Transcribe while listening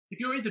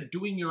you're either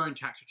doing your own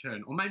tax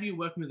return or maybe you're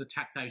working with a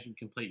tax agent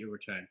to complete your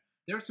return,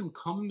 there are some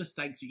common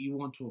mistakes that you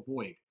want to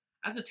avoid.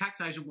 As a tax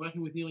agent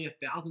working with nearly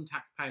 1,000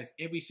 taxpayers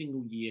every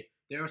single year,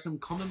 there are some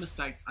common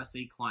mistakes I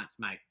see clients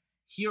make.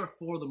 Here are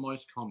 4 of the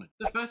most common.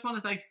 The first one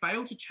is they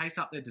fail to chase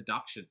up their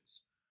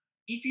deductions.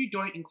 If you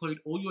don't include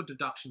all your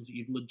deductions that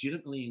you've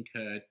legitimately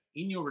incurred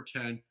in your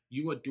return,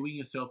 you are doing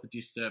yourself a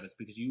disservice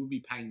because you will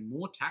be paying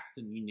more tax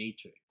than you need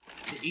to.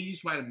 The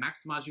easiest way to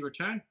maximize your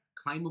return,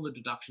 claim all the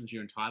deductions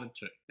you're entitled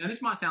to. Now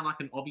this might sound like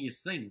an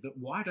obvious thing, but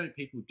why don't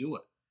people do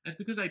it? And it's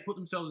because they put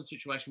themselves in a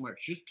situation where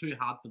it's just too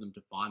hard for them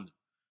to find them.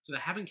 So they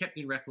haven't kept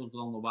any records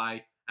along the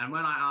way. And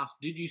when I ask,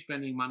 did you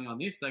spend any money on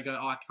this? They go,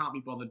 oh, I can't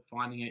be bothered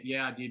finding it.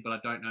 Yeah, I did, but I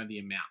don't know the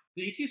amount.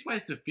 The easiest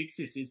ways to fix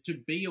this is to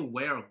be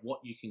aware of what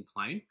you can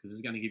claim, because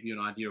it's going to give you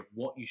an idea of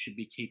what you should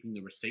be keeping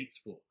the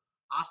receipts for.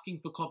 Asking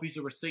for copies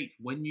of receipts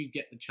when you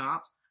get the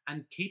chance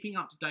and keeping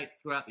up to date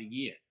throughout the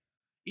year.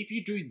 If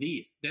you do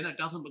this, then it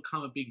doesn't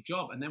become a big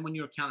job. And then when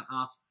your accountant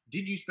asks,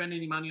 did you spend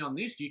any money on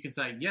this? You can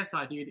say, yes,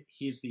 I did.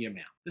 Here's the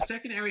amount. The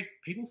second area is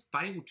people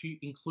fail to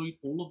include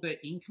all of their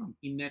income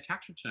in their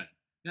tax return.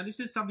 Now, this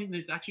is something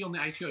that's actually on the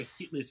ATO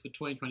hit list for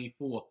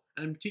 2024,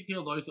 and in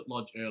particular those that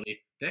lodge early.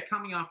 They're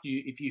coming after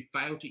you if you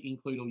fail to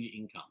include all your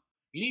income.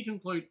 You need to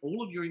include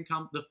all of your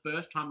income the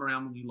first time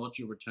around when you lodge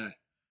your return.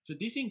 So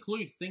this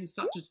includes things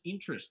such as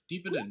interest,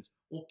 dividends,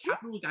 or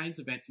capital gains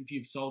events if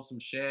you've sold some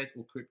shares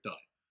or crypto.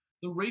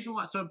 The reason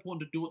why it's so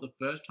important to do it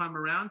the first time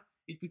around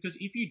is because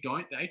if you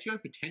don't, the ATO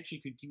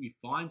potentially could give you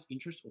fines,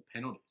 interest, or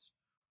penalties.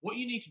 What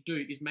you need to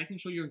do is making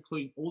sure you're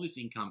including all this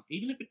income,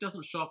 even if it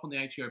doesn't show up on the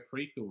ATO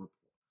pre-fill report.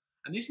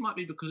 And this might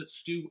be because it's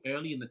still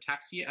early in the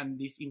tax year and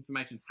this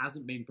information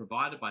hasn't been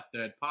provided by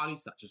third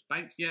parties such as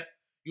banks yet.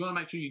 You want to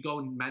make sure you go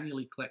and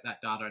manually collect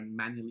that data and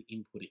manually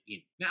input it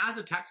in. Now, as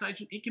a tax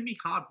agent, it can be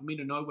hard for me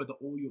to know whether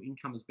all your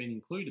income has been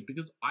included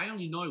because I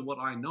only know what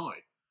I know.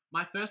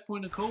 My first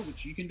point of call,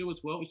 which you can do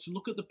as well, is to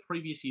look at the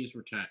previous year's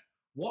return.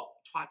 What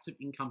types of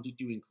income did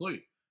you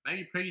include?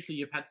 Maybe previously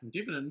you've had some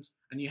dividends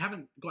and you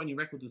haven't got any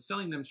records of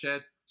selling them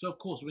shares. So of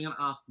course, we're going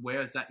to ask,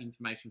 where is that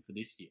information for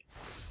this year?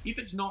 If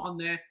it's not on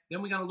there,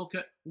 then we're going to look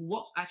at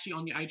what's actually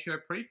on your ATO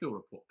pre-fill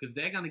report because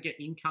they're going to get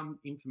income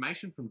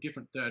information from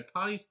different third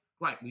parties.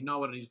 Great, we know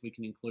what it is, we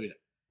can include it.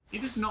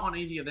 If it's not on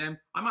either of them,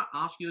 I might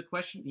ask you the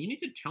question. You need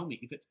to tell me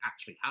if it's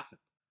actually happened.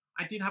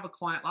 I did have a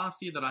client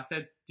last year that I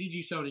said, did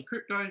you sell any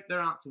crypto? Their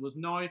answer was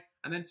no.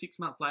 And then 6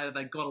 months later,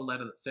 they got a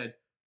letter that said,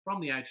 from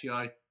the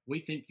ATO, we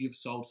think you've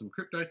sold some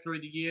crypto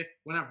through the year.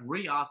 When I've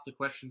re-asked the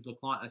question to the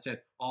client, they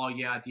said, oh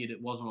yeah, I did.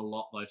 It wasn't a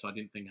lot though, so I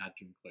didn't think I had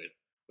to include it.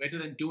 We had to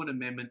then do an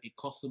amendment. It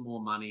cost them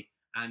more money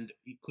and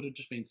it could have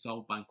just been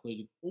solved by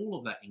including all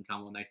of that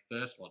income when they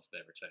first lodged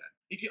their return.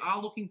 If you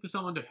are looking for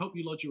someone to help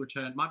you lodge your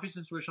return, my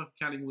business Rooshock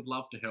Accounting would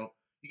love to help.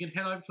 You can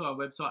head over to our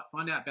website,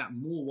 find out about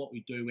more what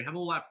we do. We have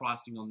all our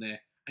pricing on there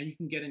and you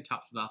can get in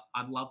touch with us.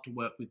 I'd love to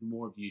work with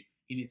more of you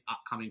in this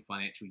upcoming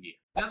financial year.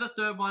 Now the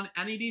third one,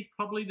 and it is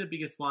probably the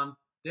biggest one,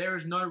 there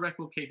is no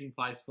record keeping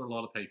place for a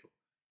lot of people.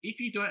 If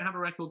you don't have a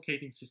record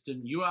keeping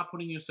system, you are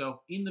putting yourself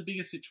in the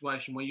biggest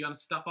situation where you're going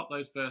to stuff up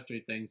those first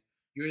 2 things.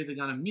 You're either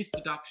going to miss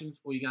deductions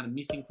or you're going to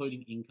miss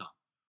including income.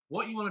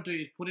 What you want to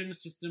do is put in a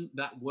system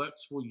that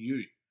works for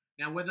you.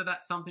 Now, whether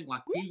that's something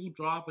like Google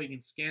Drive where you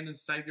can scan and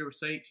save your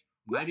receipts,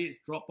 maybe it's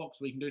Dropbox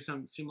where you can do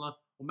something similar,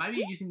 or maybe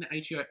you're using the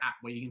ATO app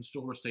where you can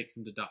store receipts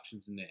and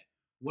deductions in there.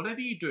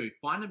 Whatever you do,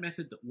 find a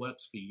method that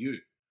works for you.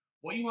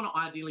 What you want to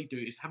ideally do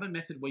is have a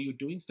method where you're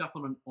doing stuff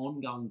on an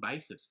ongoing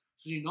basis,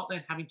 so you're not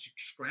then having to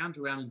scrounge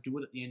around and do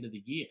it at the end of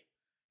the year.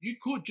 You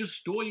could just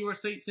store your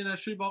receipts in a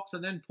shoebox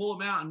and then pull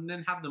them out and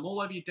then have them all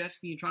over your desk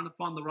and you're trying to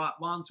find the right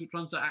ones, which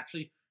ones are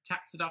actually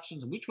tax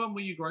deductions and which one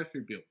were your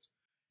grocery bills.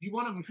 You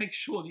want to make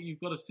sure that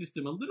you've got a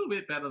system a little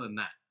bit better than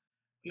that.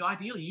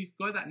 Ideally, you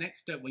go that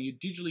next step where you're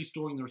digitally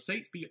storing the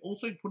receipts, but you're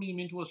also putting them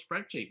into a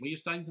spreadsheet where you're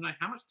starting to know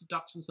how much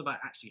deductions have I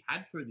actually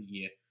had through the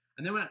year.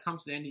 And then when it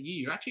comes to the end of the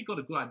year, you've actually got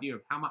a good idea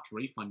of how much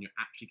refund you're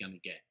actually going to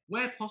get.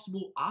 Where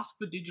possible, ask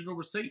for digital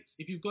receipts.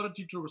 If you've got a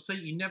digital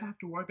receipt, you never have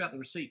to worry about the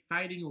receipt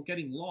fading or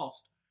getting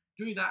lost.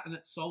 Do that and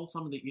it solves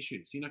some of the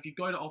issues. You know, if you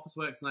go to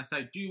Officeworks and they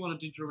say, do you want a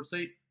digital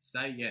receipt?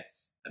 Say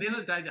yes. At the end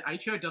of the day, the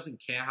ATO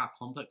doesn't care how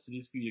complex it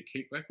is for you to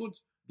keep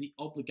records. The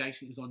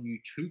obligation is on you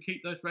to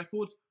keep those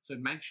records, so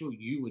make sure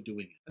you are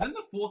doing it. And then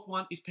the fourth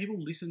one is people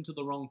listen to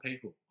the wrong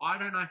people. I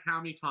don't know how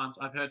many times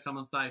I've heard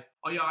someone say,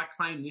 oh yeah, I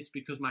claimed this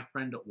because my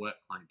friend at work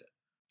claimed it.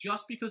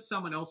 Just because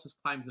someone else has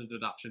claimed the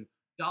deduction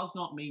does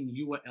not mean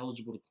you are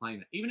eligible to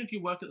claim it. Even if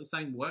you work at the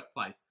same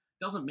workplace,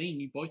 doesn't mean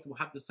you both will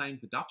have the same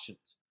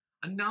deductions.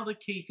 Another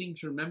key thing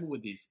to remember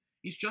with this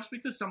is just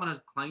because someone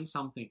has claimed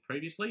something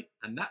previously,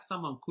 and that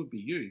someone could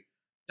be you,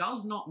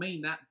 does not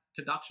mean that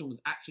deduction was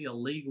actually a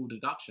legal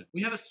deduction.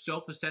 We have a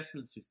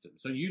self-assessment system.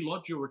 So you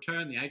lodge your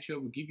return, the ATO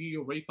will give you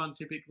your refund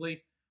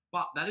typically,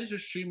 but that is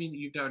assuming that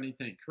you've done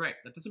anything correct.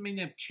 That doesn't mean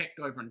they've checked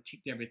over and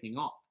ticked everything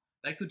off.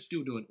 They could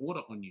still do an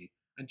audit on you.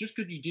 And just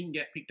because you didn't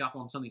get picked up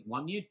on something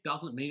one year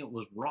doesn't mean it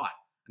was right,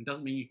 and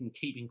doesn't mean you can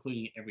keep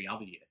including it every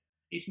other year.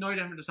 It's no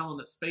different to someone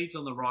that speeds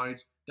on the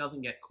roads,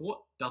 doesn't get caught,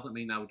 doesn't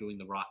mean they were doing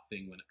the right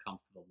thing when it comes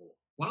to the law.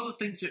 One of the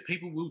things that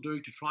people will do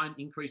to try and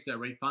increase their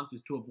refunds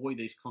is to avoid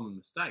these common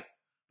mistakes.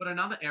 But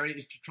another area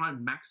is to try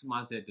and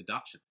maximise their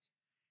deductions.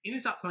 In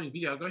this upcoming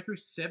video, I'll go through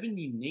 7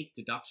 unique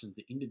deductions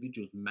that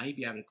individuals may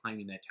be able to claim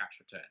in their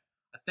tax return.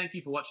 I thank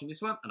you for watching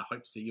this one, and I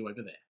hope to see you over there.